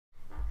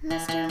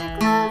Mr.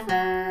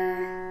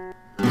 McGlover.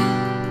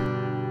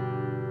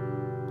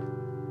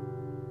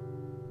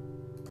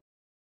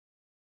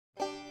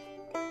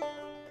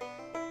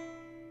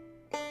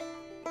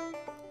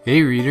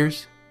 Hey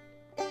readers,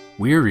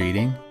 we're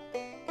reading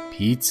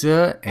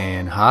Pizza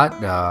and Hot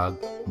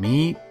Dog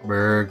Meat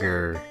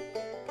Burger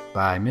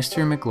by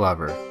Mr.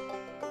 McGlover.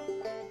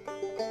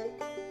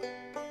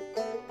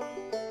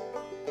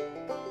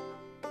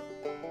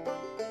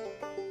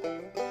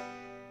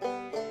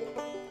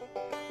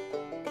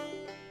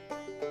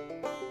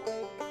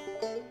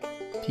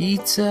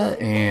 Pizza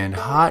and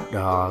Hot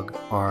Dog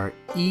are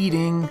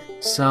eating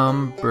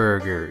some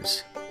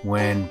burgers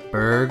when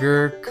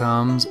Burger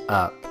comes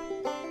up.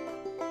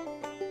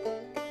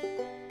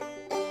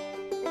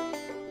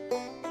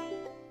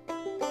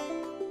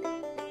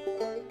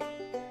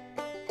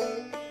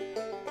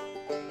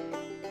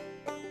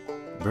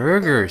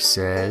 Burger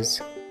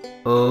says,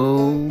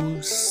 "Oh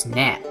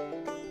snap,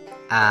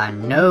 I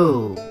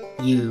know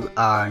you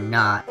are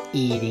not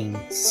eating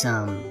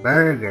some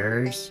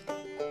burgers."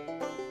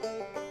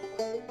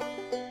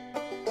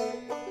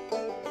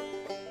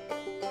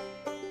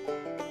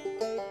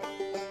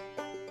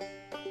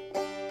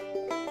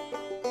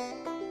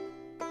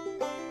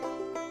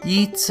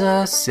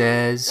 Pizza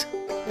says,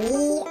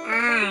 "We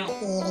are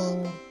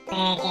eating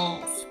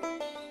burgers.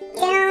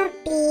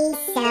 Don't be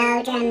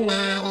so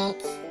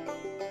dramatic."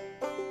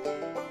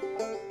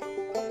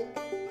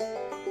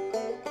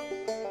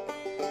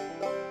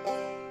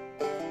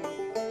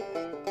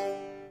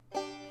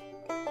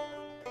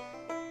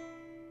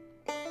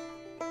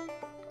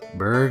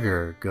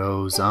 Burger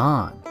goes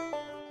on.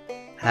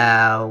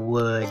 How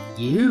would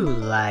you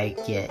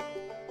like it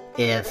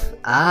if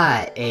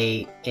I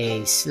ate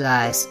a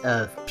slice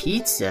of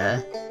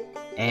pizza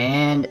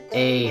and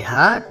a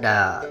hot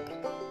dog?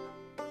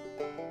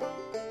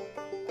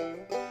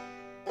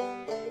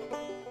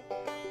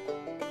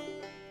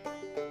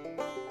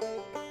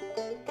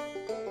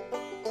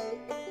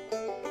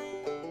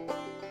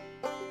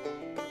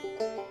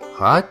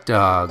 Hot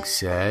Dog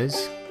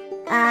says,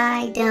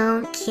 I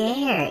don't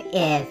care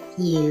if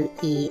you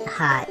eat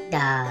hot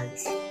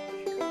dogs.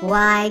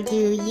 Why do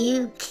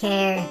you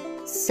care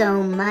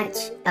so much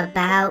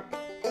about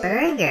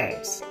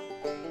burgers?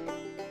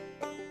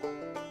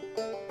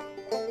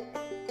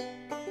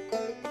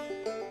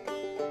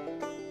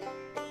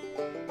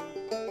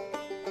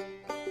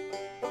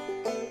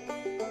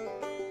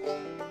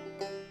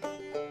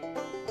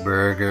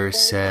 Burger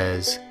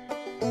says,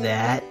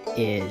 That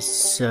is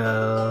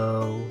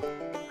so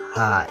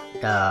hot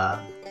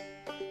dog.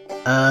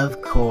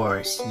 Of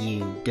course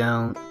you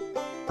don't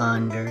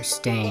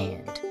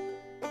understand.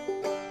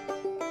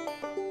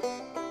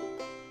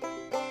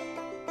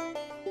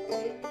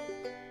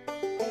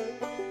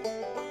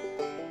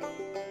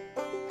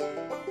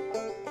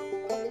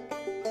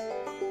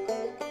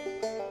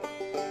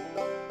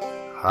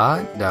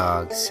 Hot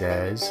Dog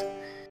says,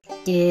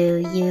 Do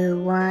you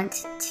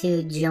want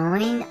to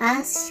join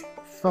us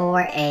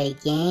for a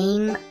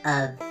game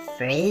of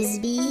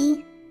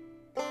Frisbee?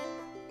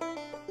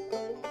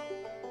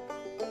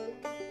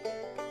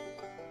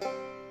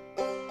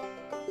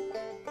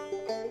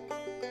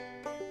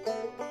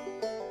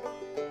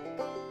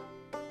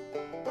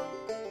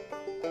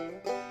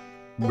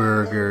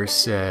 Burger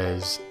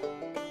says,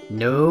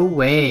 No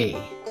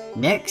way.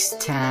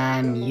 Next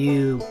time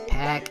you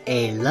pack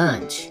a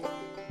lunch,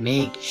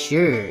 make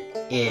sure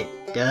it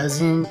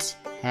doesn't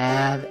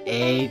have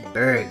a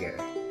burger.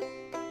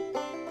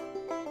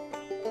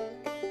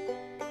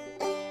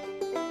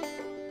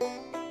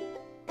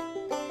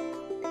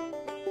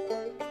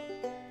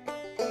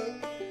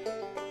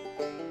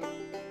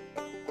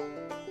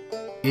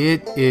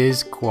 It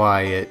is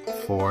quiet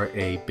for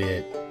a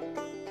bit.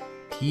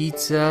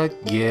 Pizza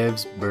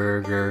gives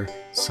Burger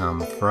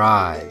some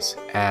fries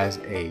as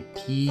a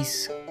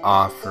peace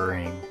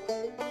offering.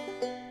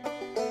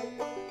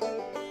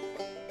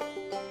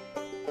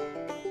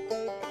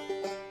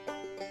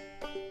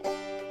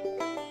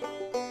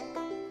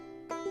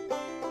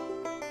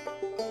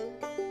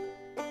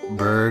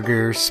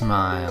 Burger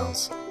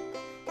smiles.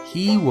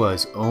 He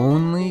was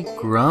only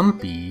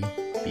grumpy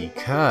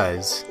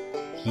because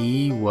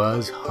he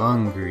was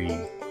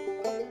hungry.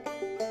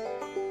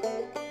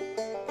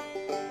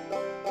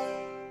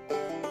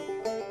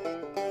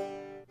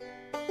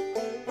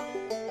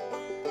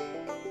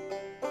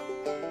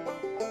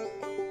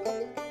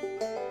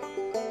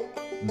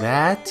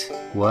 That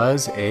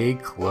was a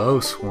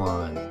close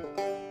one.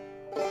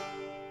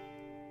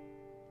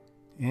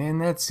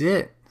 And that's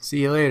it.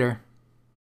 See you later.